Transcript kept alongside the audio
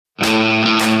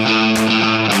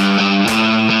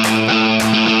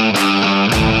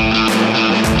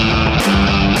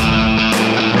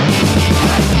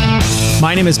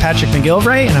My name is Patrick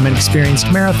McGilvray, and I'm an experienced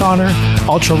marathoner,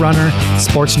 ultra runner,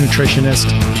 sports nutritionist,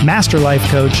 master life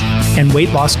coach, and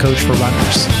weight loss coach for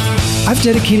runners. I've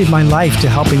dedicated my life to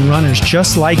helping runners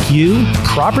just like you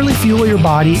properly fuel your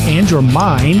body and your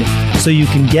mind so you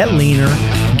can get leaner,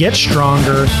 get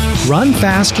stronger, run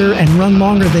faster, and run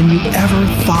longer than you ever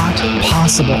thought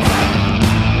possible.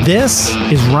 This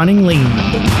is Running Lean.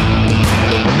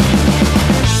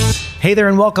 Hey there,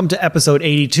 and welcome to episode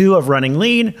 82 of Running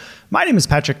Lean. My name is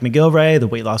Patrick McGilvray, the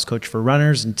weight loss coach for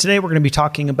runners, and today we're going to be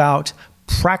talking about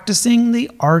practicing the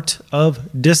art of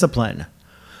discipline.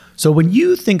 So when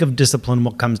you think of discipline,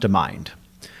 what comes to mind?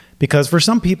 Because for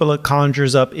some people, it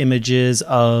conjures up images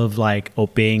of like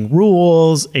obeying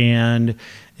rules, and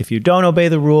if you don't obey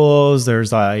the rules,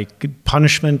 there's like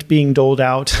punishment being doled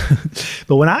out.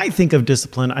 But when I think of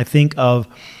discipline, I think of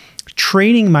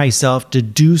training myself to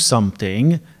do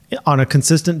something on a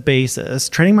consistent basis,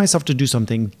 training myself to do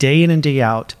something day in and day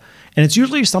out. And it's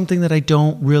usually something that I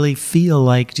don't really feel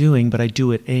like doing, but I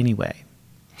do it anyway.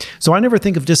 So I never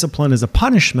think of discipline as a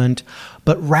punishment,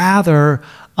 but rather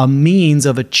a means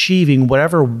of achieving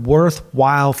whatever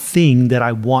worthwhile thing that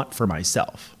I want for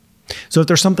myself. So if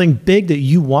there's something big that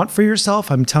you want for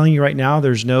yourself, I'm telling you right now,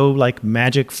 there's no like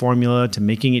magic formula to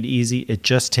making it easy. It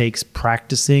just takes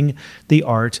practicing the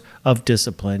art of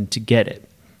discipline to get it.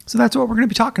 So that's what we're going to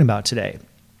be talking about today.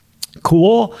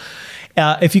 Cool.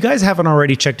 If you guys haven't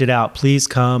already checked it out, please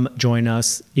come join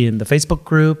us in the Facebook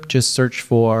group. Just search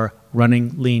for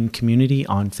Running Lean Community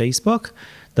on Facebook.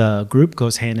 The group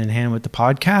goes hand in hand with the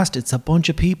podcast. It's a bunch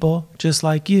of people just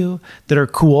like you that are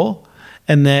cool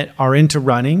and that are into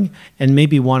running and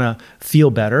maybe want to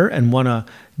feel better and want to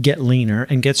get leaner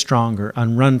and get stronger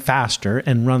and run faster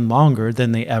and run longer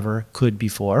than they ever could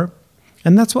before.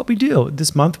 And that's what we do.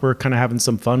 This month, we're kind of having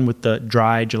some fun with the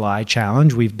Dry July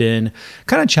Challenge. We've been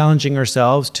kind of challenging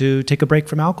ourselves to take a break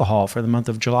from alcohol for the month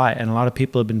of July. And a lot of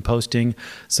people have been posting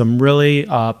some really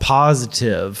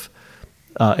positive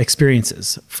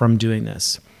experiences from doing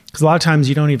this. Because a lot of times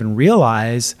you don't even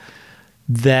realize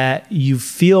that you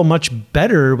feel much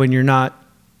better when you're not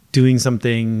doing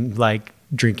something like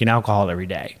drinking alcohol every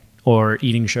day or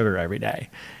eating sugar every day.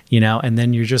 And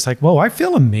then you're just like, whoa, I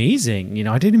feel amazing.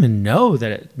 I didn't even know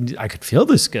that I could feel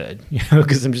this good,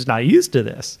 because I'm just not used to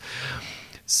this.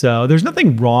 So there's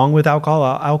nothing wrong with alcohol.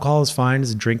 Alcohol is fine.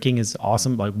 Drinking is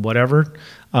awesome, like whatever.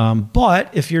 But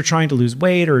if you're trying to lose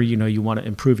weight or, you want to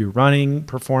improve your running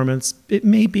performance, it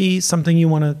may be something you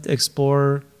want to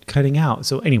explore cutting out.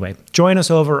 So anyway, join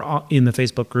us over in the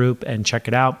Facebook group and check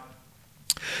it out.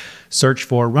 Search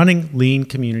for Running Lean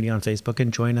Community on Facebook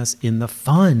and join us in the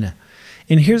fun.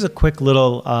 And here's a quick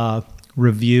little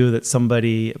review that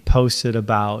somebody posted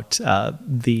about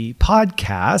the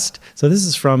podcast. So this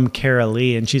is from Kara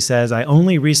Lee, and she says, I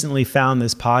only recently found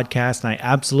this podcast, and I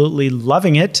absolutely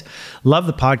loving it. Love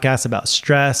the podcast about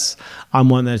stress. I'm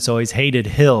one that's always hated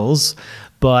hills,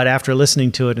 but after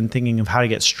listening to it and thinking of how to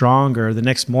get stronger, the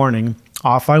next morning,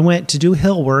 off I went to do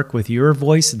hill work with your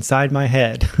voice inside my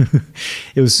head.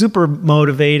 It was super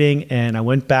motivating, and I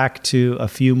went back to a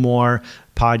few more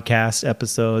podcast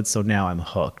episodes, so now I'm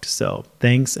hooked. So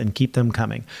thanks, and keep them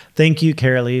coming. Thank you,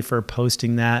 Carolee, for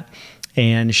posting that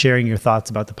and sharing your thoughts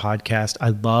about the podcast. I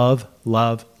love,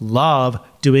 love, love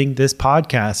doing this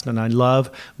podcast, and I love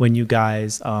when you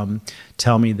guys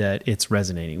tell me that it's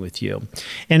resonating with you.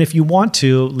 And if you want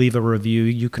to leave a review,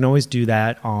 you can always do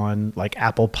that on like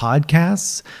Apple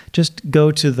Podcasts. Just go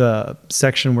to the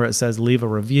section where it says leave a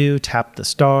review, tap the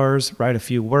stars, write a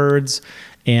few words,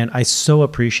 and I so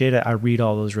appreciate it. I read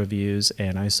all those reviews,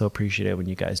 and I so appreciate it when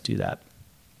you guys do that.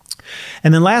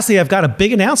 And then lastly, I've got a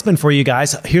big announcement for you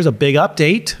guys. Here's a big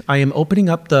update. I am opening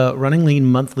up the Running Lean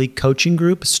monthly coaching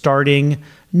group starting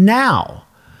now.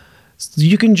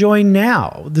 You can join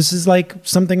now. This is like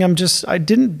something I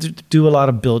didn't do a lot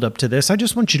of build up to this. I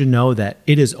just want you to know that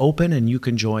it is open and you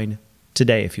can join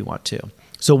today if you want to.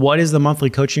 So what is the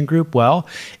monthly coaching group? Well,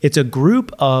 it's a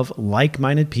group of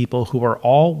like-minded people who are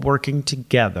all working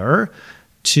together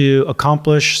to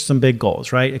accomplish some big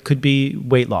goals, right? It could be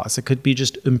weight loss. It could be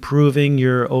just improving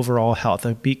your overall health.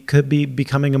 It could be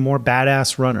becoming a more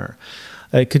badass runner.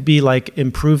 It could be like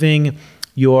improving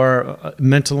your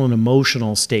mental and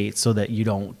emotional state so that you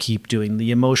don't keep doing the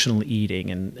emotional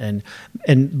eating and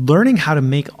learning how to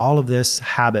make all of this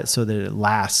habit so that it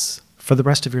lasts for the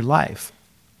rest of your life.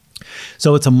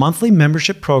 So it's a monthly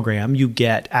membership program. You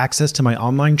get access to my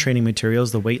online training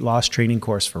materials, the weight loss training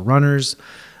course for runners,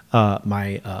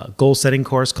 my goal setting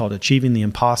course called Achieving the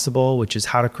Impossible, which is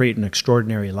how to create an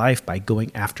extraordinary life by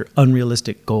going after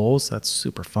unrealistic goals. That's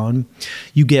super fun.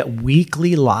 You get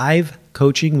weekly live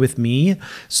coaching with me.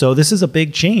 So this is a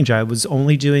big change. I was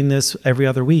only doing this every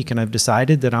other week, and I've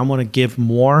decided that I want to give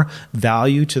more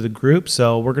value to the group.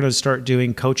 So we're going to start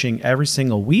doing coaching every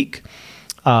single week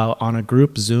on a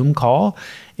group Zoom call.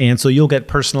 And so you'll get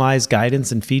personalized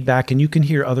guidance and feedback, and you can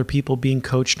hear other people being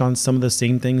coached on some of the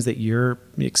same things that you're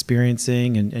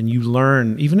experiencing. And you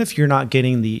learn, even if you're not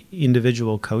getting the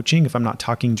individual coaching, if I'm not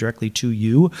talking directly to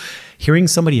you, hearing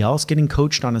somebody else getting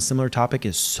coached on a similar topic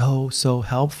is so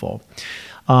helpful.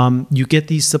 You get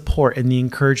the support and the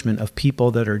encouragement of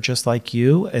people that are just like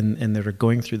you and that are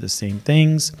going through the same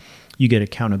things. You get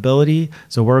accountability.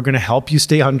 So we're going to help you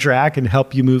stay on track and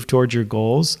help you move towards your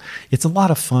goals. It's a lot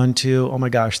of fun too. Oh my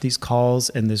gosh, these calls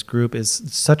and this group is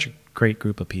such a great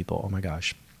group of people. Oh my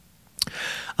gosh.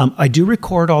 I do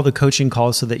record all the coaching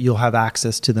calls so that you'll have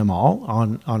access to them all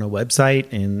on a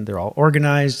website, and they're all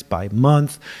organized by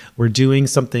month. We're doing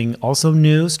something also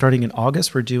new starting in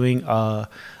August. We're doing a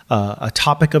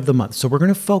topic of the month. So we're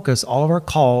going to focus all of our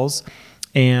calls,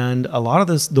 and a lot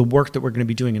of the work that we're going to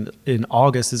be doing in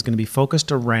August is going to be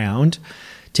focused around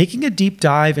taking a deep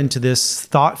dive into this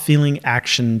thought, feeling,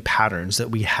 action patterns that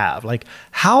we have. Like,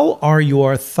 how are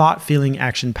your thought, feeling,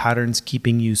 action patterns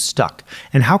keeping you stuck?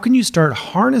 And how can you start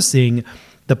harnessing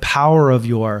the power of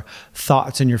your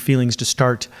thoughts and your feelings to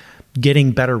start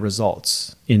getting better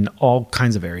results in all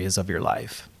kinds of areas of your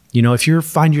life? You know, if you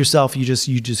find yourself, you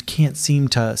just can't seem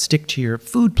to stick to your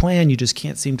food plan, you just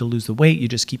can't seem to lose the weight, you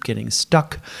just keep getting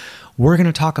stuck, we're going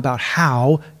to talk about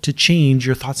how to change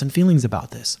your thoughts and feelings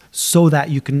about this so that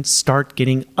you can start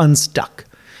getting unstuck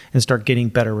and start getting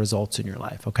better results in your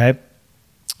life, okay?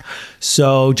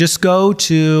 So just go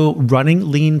to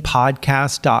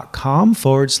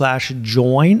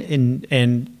runningleanpodcast.com/join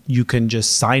and you can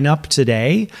just sign up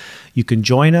today. You can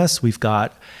join us. We've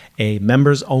got a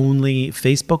members only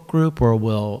Facebook group where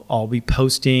I'll be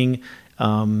posting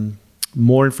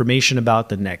more information about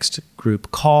the next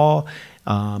group call.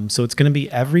 So it's going to be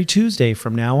every Tuesday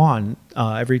from now on.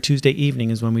 Every Tuesday evening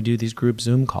is when we do these group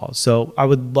Zoom calls. So I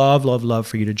would love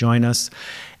for you to join us.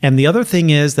 And the other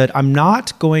thing is that I'm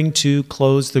not going to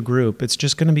close the group. It's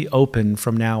just going to be open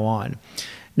from now on.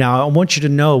 Now, I want you to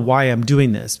know why I'm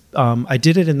doing this. I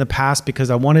did it in the past because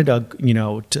I wanted I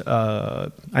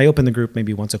open the group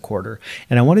maybe once a quarter,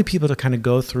 and I wanted people to kind of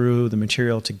go through the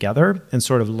material together and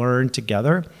sort of learn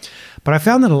together. But I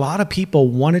found that a lot of people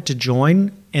wanted to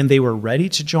join and they were ready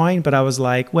to join, but I was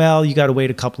like, well, you got to wait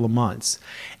a couple of months.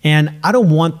 And I don't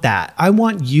want that. I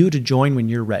want you to join when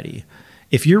you're ready.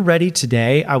 If you're ready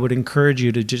today, I would encourage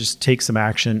you to just take some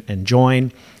action and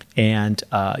join. And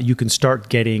you can start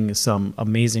getting some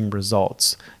amazing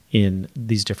results in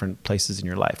these different places in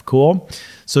your life. Cool?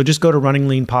 So just go to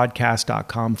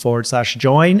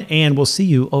runningleanpodcast.com/join, and we'll see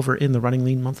you over in the Running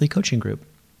Lean monthly coaching group.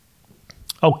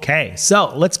 Okay,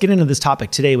 so let's get into this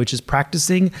topic today, which is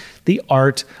practicing the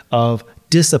art of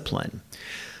discipline.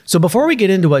 So before we get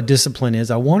into what discipline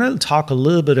is, I want to talk a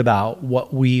little bit about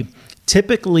what we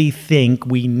typically think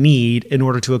we need in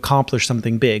order to accomplish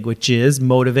something big, which is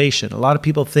motivation. A lot of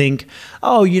people think,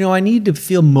 oh, I need to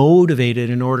feel motivated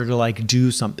in order to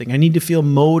do something. I need to feel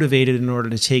motivated in order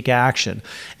to take action.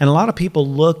 And a lot of people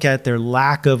look at their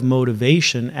lack of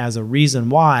motivation as a reason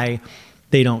why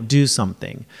they don't do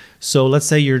something. So let's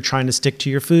say you're trying to stick to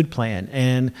your food plan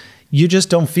and you just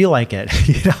don't feel like it.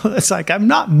 It's like, I'm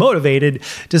not motivated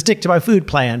to stick to my food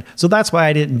plan, so that's why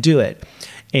I didn't do it.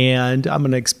 And I'm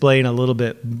going to explain a little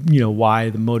bit, why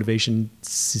the motivation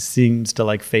seems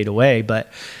to fade away. But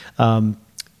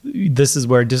this is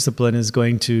where discipline is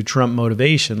going to trump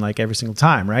motivation every single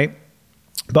time, right?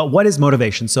 But what is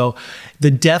motivation? So the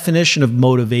definition of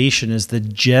motivation is the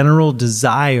general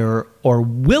desire or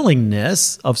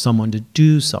willingness of someone to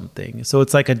do something. So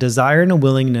it's like a desire and a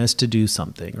willingness to do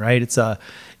something, right? It's a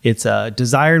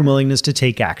desire and willingness to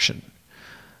take action,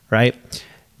 right?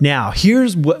 Now,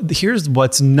 here's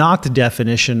what's not the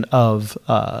definition of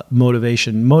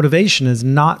motivation. Motivation is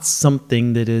not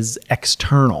something that is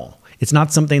external. It's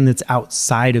not something that's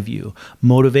outside of you.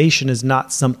 Motivation is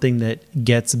not something that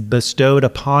gets bestowed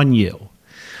upon you.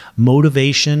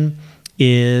 Motivation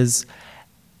is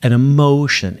an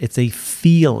emotion. It's a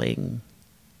feeling.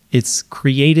 It's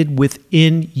created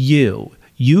within you.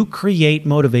 You create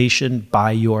motivation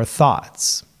by your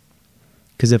thoughts.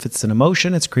 Because if it's an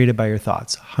emotion, it's created by your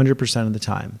thoughts 100% of the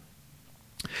time.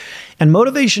 And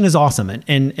motivation is awesome,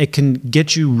 and it can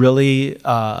get you really,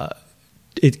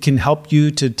 it can help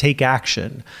you to take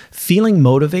action. Feeling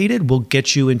motivated will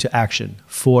get you into action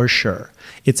for sure.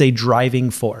 It's a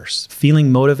driving force.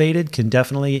 Feeling motivated can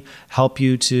definitely help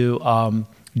you to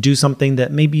do something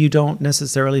that maybe you don't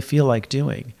necessarily feel like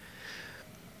doing.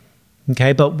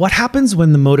 Okay, but what happens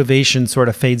when the motivation sort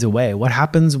of fades away? What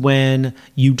happens when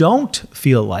you don't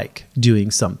feel like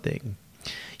doing something?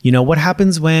 What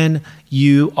happens when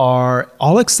you are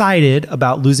all excited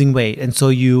about losing weight? And so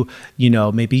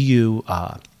maybe you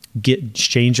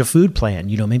change a food plan.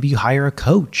 Maybe you hire a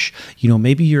coach.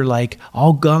 Maybe you're like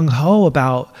all gung ho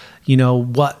about,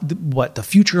 what the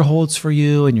future holds for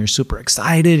you, and you're super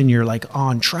excited and you're like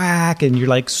on track and you're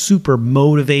like super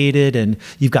motivated and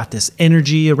you've got this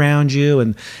energy around you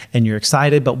and you're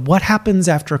excited. But what happens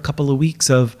after a couple of weeks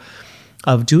of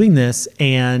doing this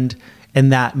and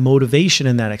that motivation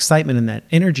and that excitement and that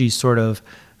energy sort of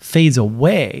fades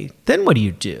away? Then what do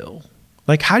you do?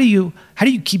 Like, how do you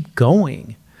keep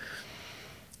going?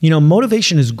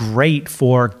 Motivation is great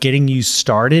for getting you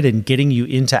started and getting you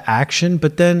into action,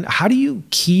 but then how do you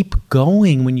keep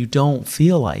going when you don't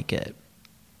feel like it?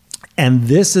 And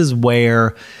this is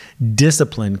where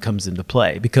discipline comes into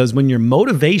play, because when your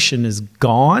motivation is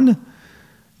gone,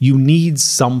 you need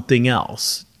something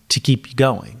else to keep you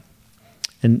going.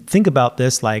 And think about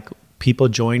this, like people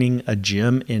joining a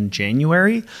gym in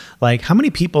January. Like, how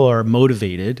many people are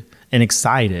motivated and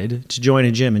excited to join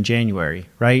a gym in January,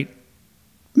 right?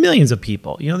 Millions of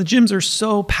people. The gyms are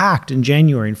so packed in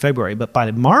January and February, but by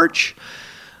March,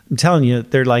 I'm telling you,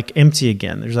 they're like empty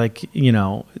again. There's like,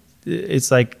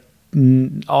 it's like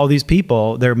all these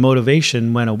people, their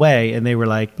motivation went away and they were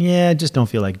like, yeah, I just don't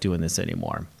feel like doing this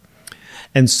anymore.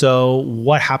 And so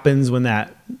what happens when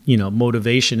that,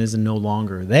 motivation is no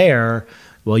longer there?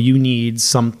 Well, you need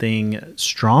something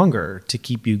stronger to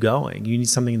keep you going. You need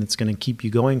something that's going to keep you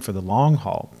going for the long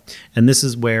haul. And this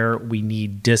is where we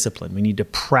need discipline. We need to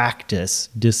practice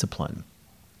discipline.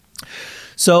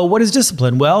 So what is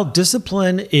discipline? Well,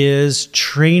 discipline is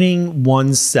training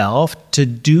oneself to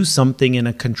do something in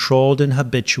a controlled and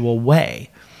habitual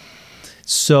way.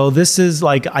 So this is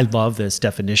like, I love this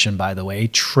definition, by the way,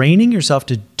 training yourself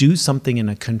to do something in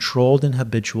a controlled and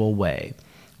habitual way.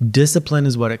 Discipline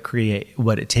is what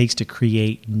it takes to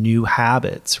create new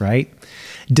habits, right?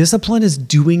 Discipline is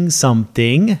doing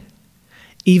something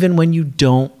even when you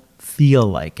don't feel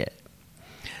like it.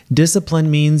 Discipline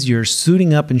means you're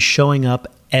suiting up and showing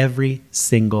up every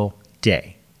single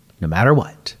day, no matter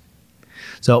what.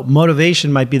 So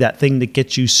motivation might be that thing that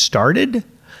gets you started,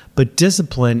 but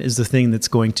discipline is the thing that's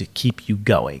going to keep you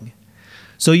going.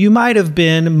 So you might have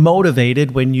been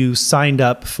motivated when you signed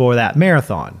up for that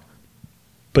marathon,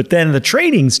 but then the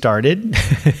training started.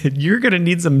 You're going to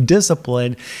need some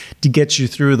discipline to get you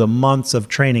through the months of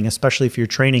training, especially if you're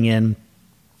training in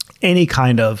any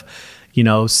kind of,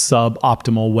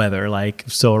 suboptimal weather. Like,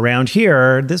 so around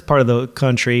here, this part of the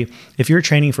country, if you're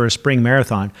training for a spring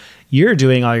marathon, you're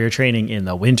doing all your training in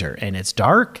the winter, and it's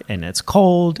dark and it's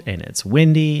cold and it's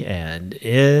windy and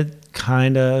it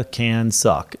kind of can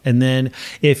suck. And then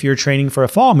if you're training for a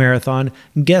fall marathon,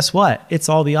 guess what? It's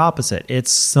all the opposite.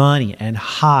 It's sunny and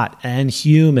hot and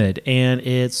humid and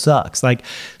it sucks. Like,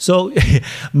 so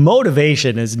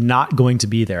motivation is not going to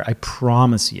be there. I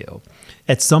promise you.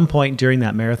 At some point during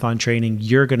that marathon training,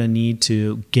 you're going to need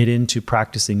to get into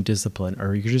practicing discipline,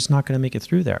 or you're just not going to make it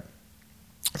through the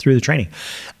training.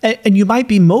 And you might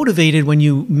be motivated when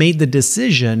you made the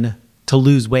decision to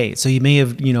lose weight. So you may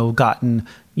have, gotten,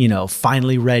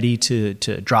 finally ready to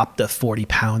drop the 40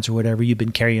 pounds or whatever you've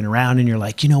been carrying around. And you're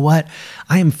like, you know what?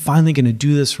 I am finally going to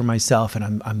do this for myself.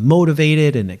 And I'm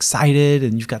motivated and excited,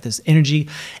 and you've got this energy.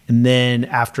 And then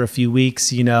after a few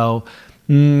weeks,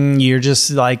 you're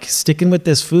just like sticking with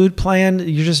this food plan.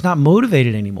 You're just not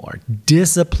motivated anymore.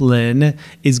 Discipline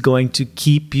is going to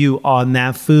keep you on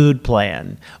that food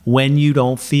plan when you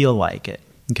don't feel like it.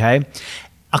 Okay.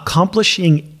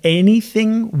 Accomplishing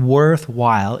anything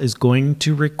worthwhile is going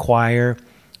to require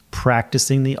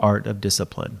practicing the art of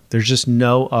discipline. There's just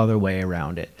no other way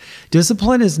around it.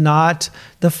 Discipline is not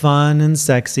the fun and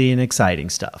sexy and exciting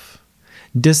stuff.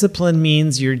 Discipline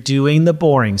means you're doing the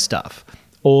boring stuff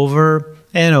over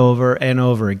and over and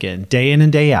over again, day in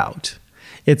and day out.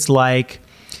 It's like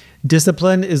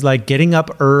discipline is like getting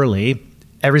up early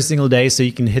every single day so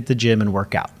you can hit the gym and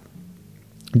work out.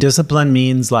 Discipline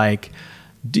means like,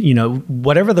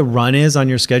 whatever the run is on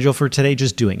your schedule for today,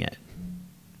 just doing it,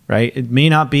 right? It may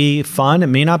not be fun. It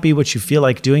may not be what you feel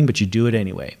like doing, but you do it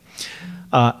anyway.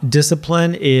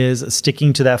 Discipline is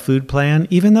sticking to that food plan,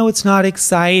 even though it's not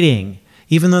exciting.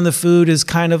 Even though the food is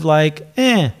kind of like,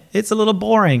 it's a little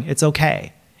boring, it's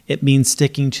okay. It means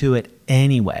sticking to it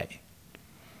anyway.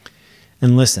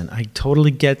 And listen, I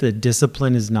totally get that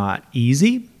discipline is not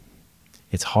easy.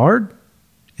 It's hard.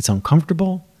 It's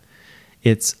uncomfortable.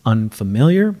 It's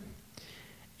unfamiliar.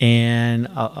 And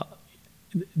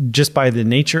just by the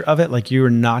nature of it, like you're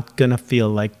not going to feel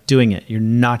like doing it. You're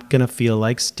not going to feel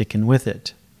like sticking with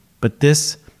it. But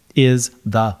this is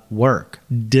the work.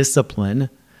 Discipline,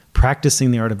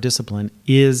 practicing the art of discipline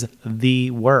is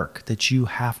the work that you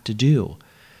have to do.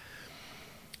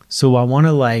 So I want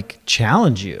to like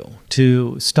challenge you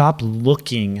to stop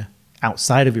looking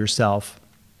outside of yourself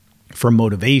for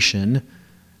motivation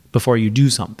before you do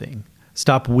something.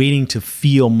 Stop waiting to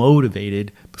feel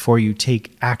motivated before you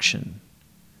take action.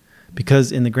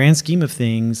 Because in the grand scheme of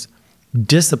things,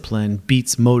 discipline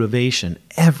beats motivation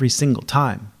every single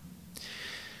time.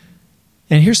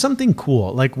 And here's something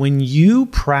cool. Like when you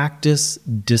practice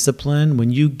discipline,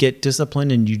 when you get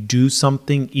disciplined and you do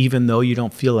something even though you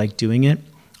don't feel like doing it,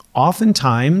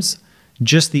 oftentimes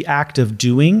just the act of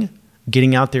doing,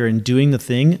 getting out there and doing the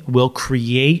thing will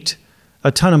create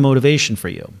a ton of motivation for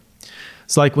you.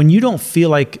 It's like when you don't feel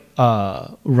like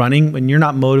running, when you're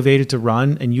not motivated to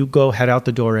run and you go head out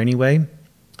the door anyway,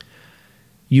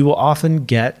 you will often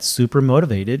get super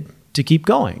motivated to keep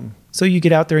going. So you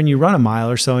get out there and you run a mile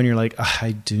or so and you're like,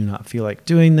 I do not feel like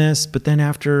doing this. But then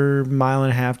after a mile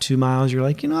and a half, 2 miles, you're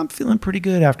like, I'm feeling pretty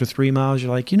good. After 3 miles,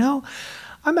 you're like,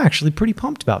 I'm actually pretty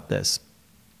pumped about this.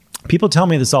 People tell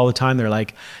me this all the time. They're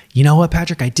like, you know what,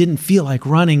 Patrick, I didn't feel like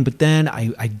running, but then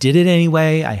I did it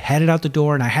anyway. I headed out the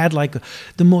door and I had like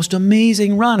the most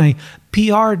amazing run. I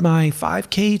PR'd my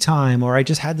 5K time, or I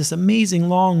just had this amazing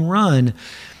long run.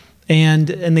 And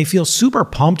they feel super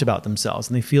pumped about themselves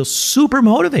and they feel super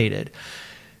motivated.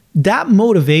 That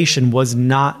motivation was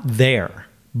not there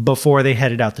before they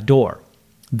headed out the door.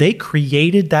 They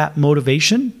created that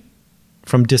motivation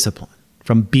from discipline,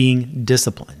 from being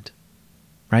disciplined.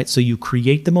 Right? So you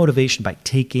create the motivation by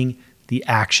taking the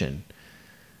action.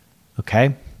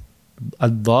 Okay? I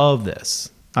love this.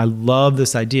 I love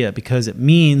this idea because it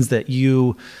means that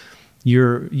you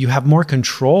have more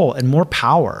control and more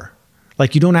power.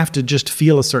 Like you don't have to just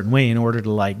feel a certain way in order to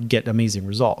like get amazing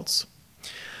results.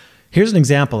 Here's an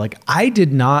example. Like I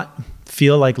did not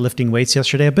feel like lifting weights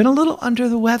yesterday. I've been a little under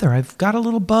the weather. I've got a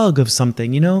little bug of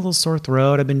something, a little sore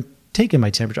throat. I've been taking my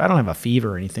temperature. I don't have a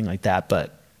fever or anything like that,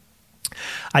 but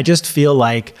I just feel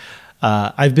like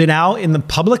I've been out in the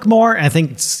public more. And I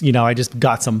think it's, I just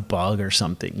got some bug or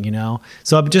something,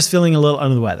 So I'm just feeling a little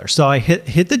under the weather. So I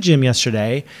hit the gym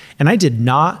yesterday and I did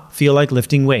not feel like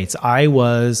lifting weights. I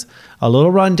was a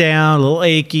little run down, a little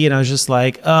achy. And I was just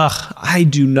like, I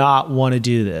do not want to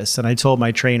do this. And I told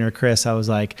my trainer, Chris, I was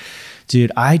like,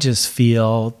 dude, I just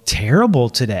feel terrible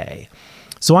today.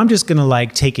 So I'm just going to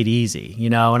like take it easy,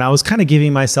 and I was kind of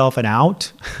giving myself an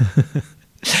out.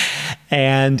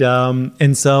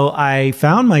 And so I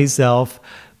found myself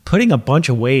putting a bunch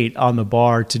of weight on the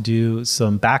bar to do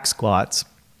some back squats,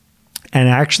 and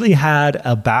I actually had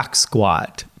a back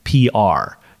squat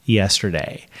PR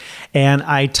yesterday. And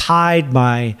I tied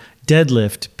my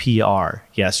deadlift PR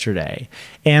yesterday.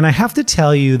 And I have to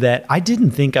tell you that I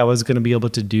didn't think I was going to be able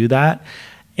to do that.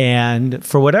 And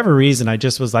for whatever reason, I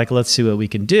just was like, let's see what we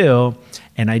can do.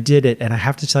 And I did it. And I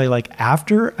have to tell you, like,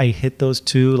 after I hit those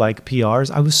 2 like PRs,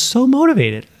 I was so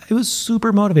motivated. It was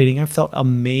super motivating. I felt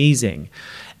amazing.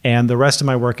 And the rest of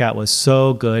my workout was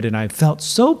so good. And I felt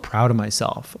so proud of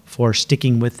myself for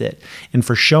sticking with it and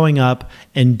for showing up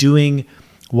and doing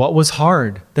what was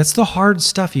hard. That's the hard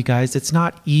stuff, you guys. It's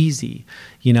not easy,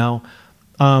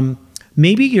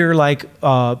 Maybe you're like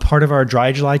part of our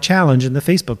Dry July challenge in the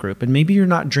Facebook group, and maybe you're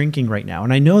not drinking right now.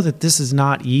 And I know that this is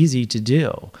not easy to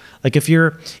do. Like if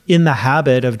you're in the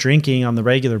habit of drinking on the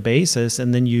regular basis,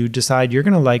 and then you decide you're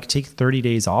going to like take 30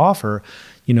 days off, or,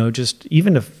 just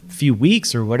even a few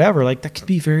weeks or whatever, like that can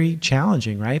be very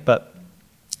challenging, right? But,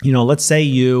 let's say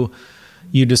you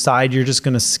decide you're just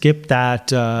going to skip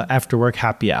that after work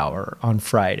happy hour on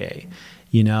Friday.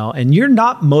 And you're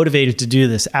not motivated to do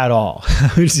this at all.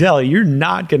 I would tell you, you're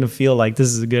not going to feel like this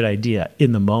is a good idea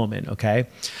in the moment, okay?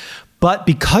 But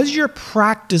because you're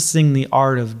practicing the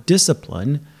art of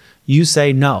discipline, you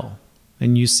say no.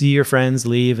 And you see your friends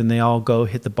leave and they all go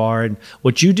hit the bar. And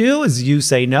what you do is you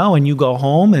say no and you go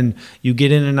home and you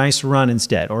get in a nice run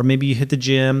instead. Or maybe you hit the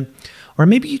gym. Or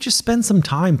maybe you just spend some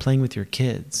time playing with your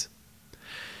kids.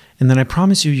 And then I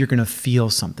promise you're going to feel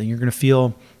something. You're going to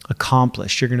feel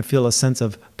accomplished. You're going to feel a sense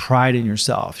of pride in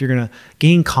yourself. You're going to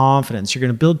gain confidence. You're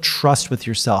going to build trust with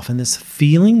yourself. And this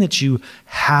feeling that you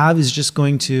have is just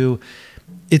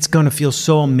it's going to feel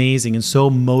so amazing and so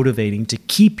motivating to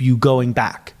keep you going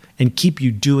back and keep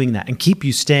you doing that and keep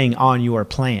you staying on your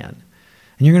plan.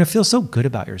 And you're going to feel so good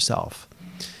about yourself.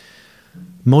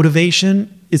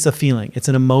 Motivation is a feeling. It's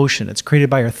an emotion. It's created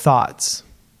by your thoughts,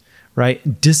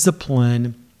 right?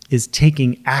 Discipline is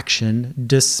taking action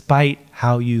despite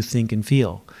how you think and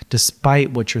feel, despite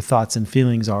what your thoughts and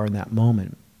feelings are in that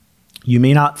moment. You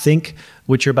may not think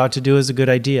what you're about to do is a good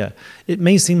idea. It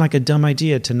may seem like a dumb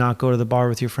idea to not go to the bar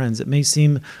with your friends. It may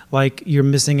seem like you're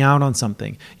missing out on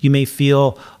something. You may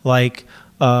feel like,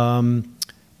 left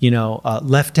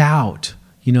out.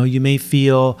 You may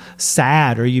feel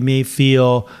sad, or you may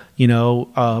feel,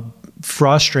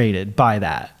 frustrated by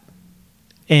that.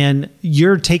 And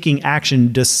you're taking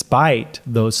action despite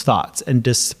those thoughts and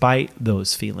despite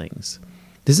those feelings.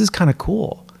 This is kind of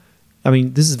cool. I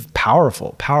mean, this is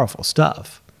powerful, powerful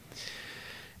stuff.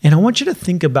 And I want you to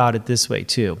think about it this way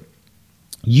too.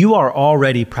 You are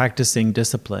already practicing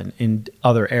discipline in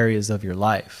other areas of your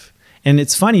life. And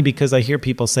it's funny because I hear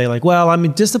people say like, well,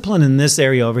 I'm disciplined in this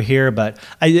area over here, but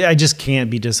I just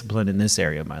can't be disciplined in this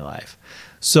area of my life.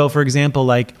 So for example,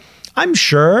 like, I'm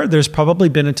sure there's probably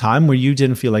been a time where you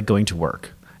didn't feel like going to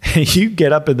work. You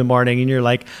get up in the morning and you're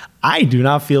like, I do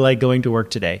not feel like going to work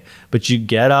today. But you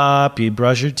get up, you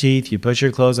brush your teeth, you put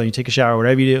your clothes on, you take a shower,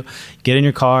 whatever you do, get in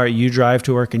your car, you drive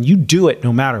to work, and you do it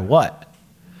no matter what.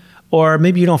 Or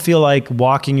maybe you don't feel like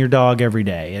walking your dog every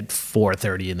day at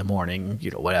 4:30 in the morning,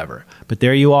 whatever. But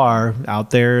there you are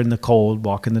out there in the cold,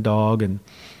 walking the dog. And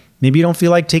maybe you don't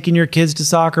feel like taking your kids to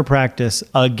soccer practice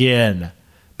again.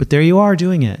 But there you are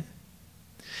doing it.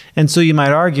 And so you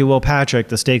might argue, well, Patrick,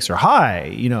 the stakes are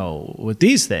high, with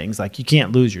these things. Like, you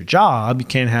can't lose your job. You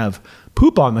can't have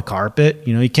poop on the carpet.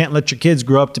 You can't let your kids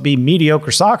grow up to be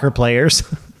mediocre soccer players.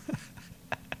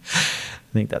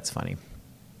 I think that's funny.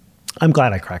 I'm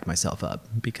glad I cracked myself up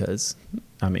because,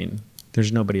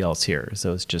 there's nobody else here.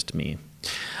 So it's just me.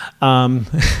 And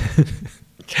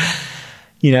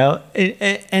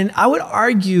I would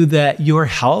argue that your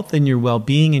health and your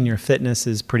well-being and your fitness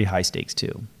is pretty high stakes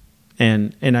too.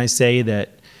 And I say that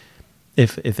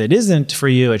if it isn't for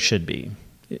you, it should be.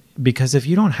 Because if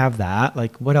you don't have that,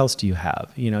 like, what else do you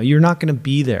have? You're not going to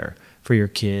be there for your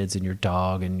kids and your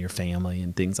dog and your family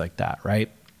and things like that,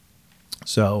 right?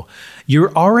 So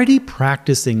you're already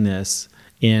practicing this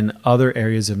in other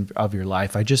areas of your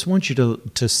life. I just want you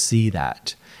to see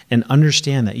that and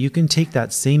understand that you can take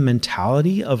that same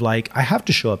mentality of like, I have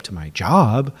to show up to my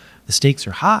job, the stakes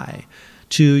are high,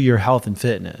 to your health and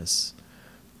fitness.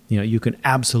 You can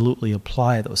absolutely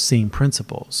apply those same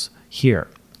principles here,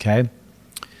 okay?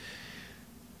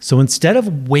 So instead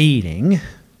of waiting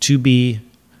to be,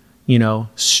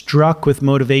 struck with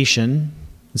motivation,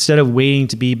 instead of waiting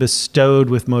to be bestowed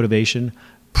with motivation,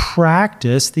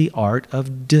 practice the art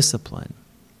of discipline.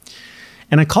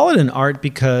 And I call it an art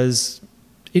because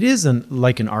it isn't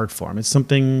like an art form. It's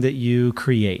something that you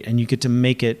create and you get to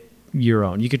make it your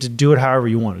own. You get to do it however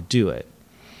you want to do it.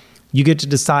 You get to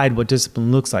decide what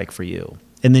discipline looks like for you.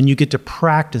 And then you get to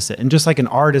practice it. And just like an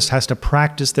artist has to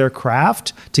practice their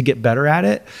craft to get better at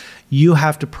it, you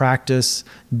have to practice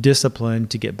discipline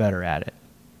to get better at it.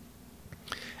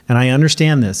 And I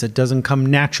understand this. It doesn't come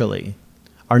naturally.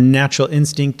 Our natural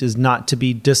instinct is not to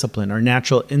be disciplined. Our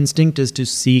natural instinct is to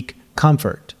seek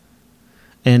comfort.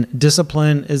 And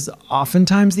discipline is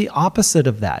oftentimes the opposite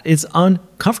of that. It's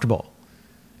uncomfortable.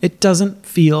 It doesn't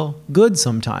feel good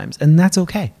sometimes, and that's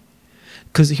okay.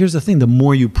 Because here's the thing, the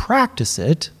more you practice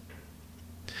it,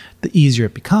 the easier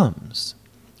it becomes.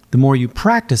 The more you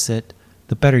practice it,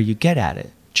 the better you get at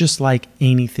it, just like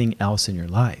anything else in your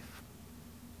life.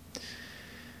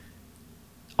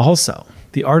 Also,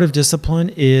 the art of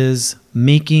discipline is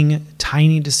making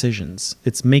tiny decisions.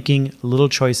 It's making little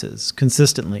choices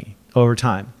consistently over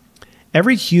time.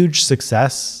 Every huge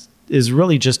success is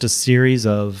really just a series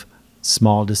of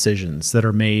small decisions that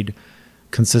are made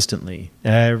consistently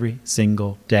every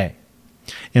single day.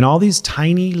 And all these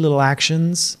tiny little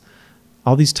actions,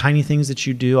 all these tiny things that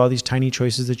you do, all these tiny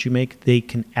choices that you make, they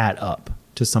can add up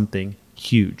to something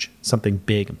huge, something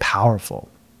big and powerful.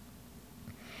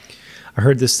 I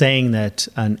heard this saying that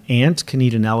an ant can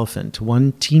eat an elephant,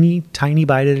 one teeny tiny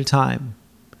bite at a time.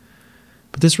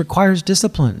 But this requires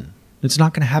discipline. It's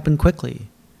not going to happen quickly.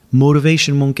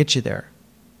 Motivation won't get you there.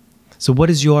 So what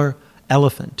is your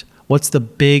elephant? What's the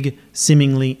big,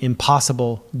 seemingly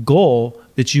impossible goal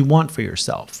that you want for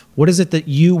yourself? What is it that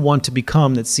you want to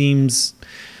become that seems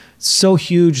so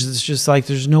huge that it's just like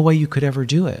there's no way you could ever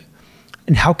do it?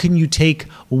 And how can you take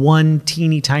one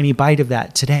teeny tiny bite of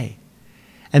that today?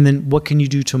 And then what can you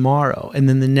do tomorrow? And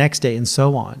then the next day and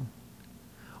so on.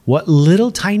 What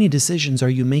little tiny decisions are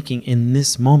you making in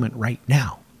this moment right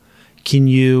now? Can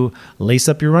you lace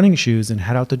up your running shoes and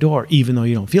head out the door even though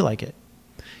you don't feel like it?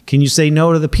 Can you say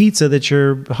no to the pizza that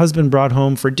your husband brought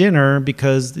home for dinner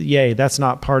because, yay, that's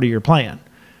not part of your plan?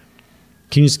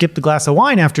 Can you skip the glass of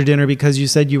wine after dinner because you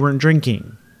said you weren't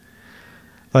drinking?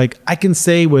 Like, I can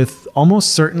say with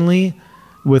almost certainty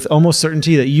with almost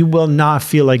certainty that you will not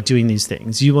feel like doing these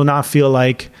things. You will not feel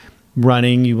like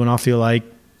running. You will not feel like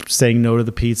saying no to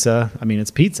the pizza. I mean,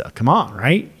 it's pizza. Come on,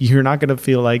 right? You're not going to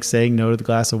feel like saying no to the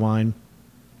glass of wine.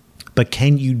 But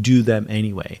can you do them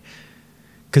anyway?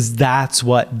 Because that's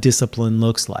what discipline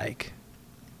looks like.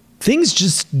 Things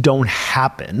just don't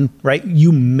happen, right?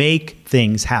 You make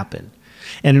things happen.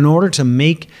 And in order to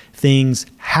make things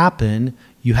happen,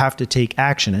 you have to take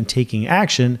action. And taking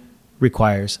action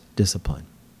requires discipline.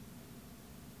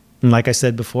 And like I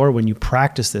said before, when you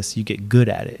practice this, you get good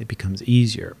at it. It becomes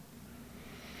easier.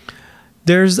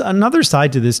 There's another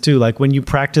side to this too. Like when you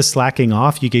practice slacking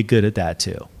off, you get good at that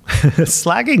too.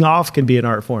 Slacking off can be an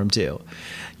art form too.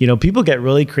 You know, people get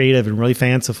really creative and really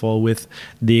fanciful with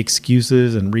the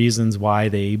excuses and reasons why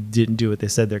they didn't do what they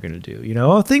said they're going to do. You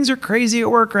know, oh, things are crazy at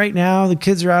work right now. The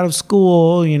kids are out of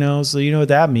school, you know, so you know what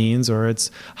that means. Or it's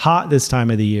hot this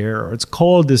time of the year, or it's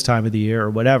cold this time of the year,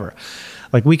 or whatever.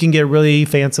 Like we can get really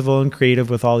fanciful and creative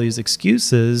with all these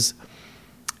excuses,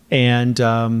 and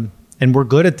we're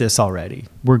good at this already.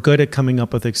 We're good at coming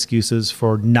up with excuses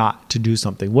for not to do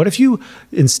something. What if you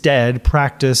instead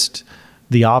practiced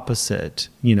the opposite,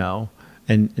 you know,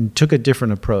 and took a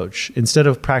different approach? Instead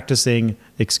of practicing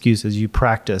excuses, you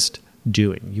practiced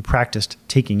doing. You practiced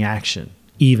taking action,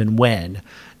 even when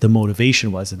the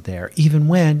motivation wasn't there, even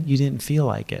when you didn't feel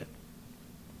like it.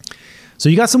 So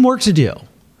you got some work to do.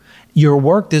 Your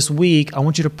work this week, I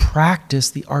want you to practice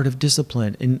the art of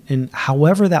discipline in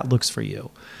however that looks for you.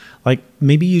 Like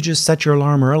maybe you just set your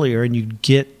alarm earlier and you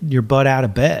get your butt out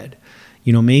of bed.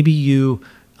 You know, maybe you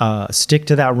stick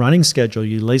to that running schedule.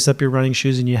 You lace up your running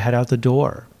shoes and you head out the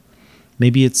door.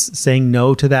 Maybe it's saying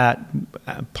no to that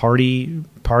party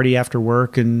after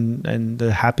work and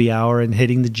the happy hour and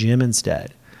hitting the gym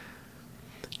instead.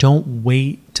 Don't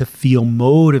wait to feel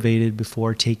motivated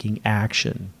before taking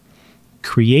action.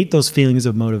 Create those feelings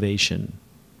of motivation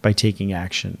by taking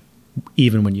action,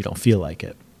 even when you don't feel like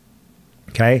it.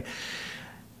 Okay?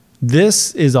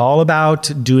 This is all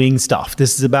about doing stuff.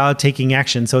 This is about taking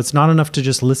action. So it's not enough to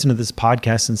just listen to this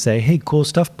podcast and say, hey, cool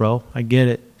stuff, bro. I get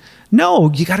it.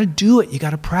 No, you got to do it. You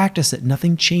got to practice it.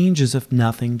 Nothing changes if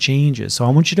nothing changes. So I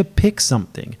want you to pick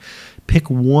something. Pick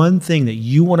one thing that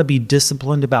you want to be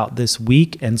disciplined about this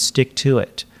week and stick to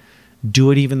it.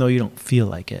 Do it even though you don't feel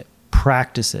like it.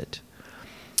 Practice it.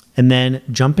 And then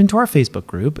jump into our Facebook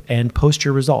group and post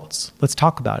your results. Let's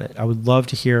talk about it. I would love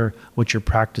to hear what you're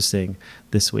practicing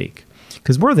this week,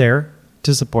 because we're there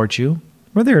to support you.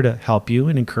 We're there to help you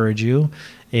and encourage you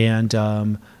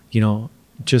and,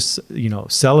 just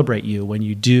celebrate you when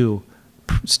you do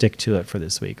stick to it for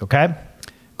this week. Okay,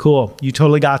 cool. You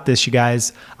totally got this, you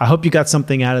guys. I hope you got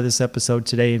something out of this episode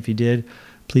today. If you did,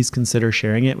 please consider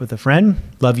sharing it with a friend.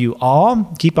 Love you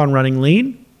all. Keep on running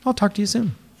lean. I'll talk to you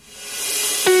soon.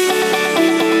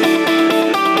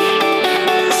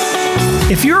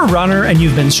 If you're a runner and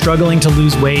you've been struggling to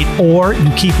lose weight, or you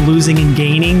keep losing and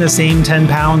gaining the same 10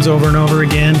 pounds over and over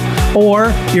again,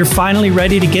 or you're finally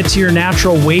ready to get to your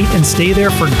natural weight and stay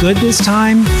there for good this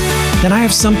time, then I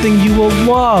have something you will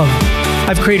love.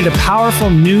 I've created a powerful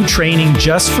new training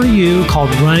just for you called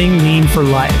Running Lean for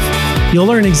Life. You'll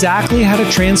learn exactly how to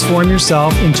transform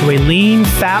yourself into a lean,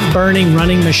 fat-burning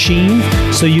running machine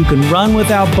so you can run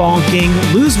without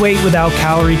bonking, lose weight without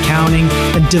calorie counting,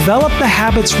 and develop the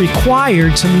habits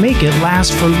required to make it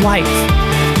last for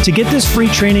life. To get this free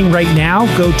training right now,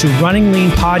 go to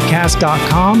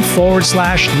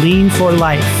runningleanpodcast.com/lean for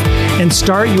life and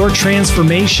start your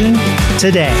transformation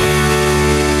today.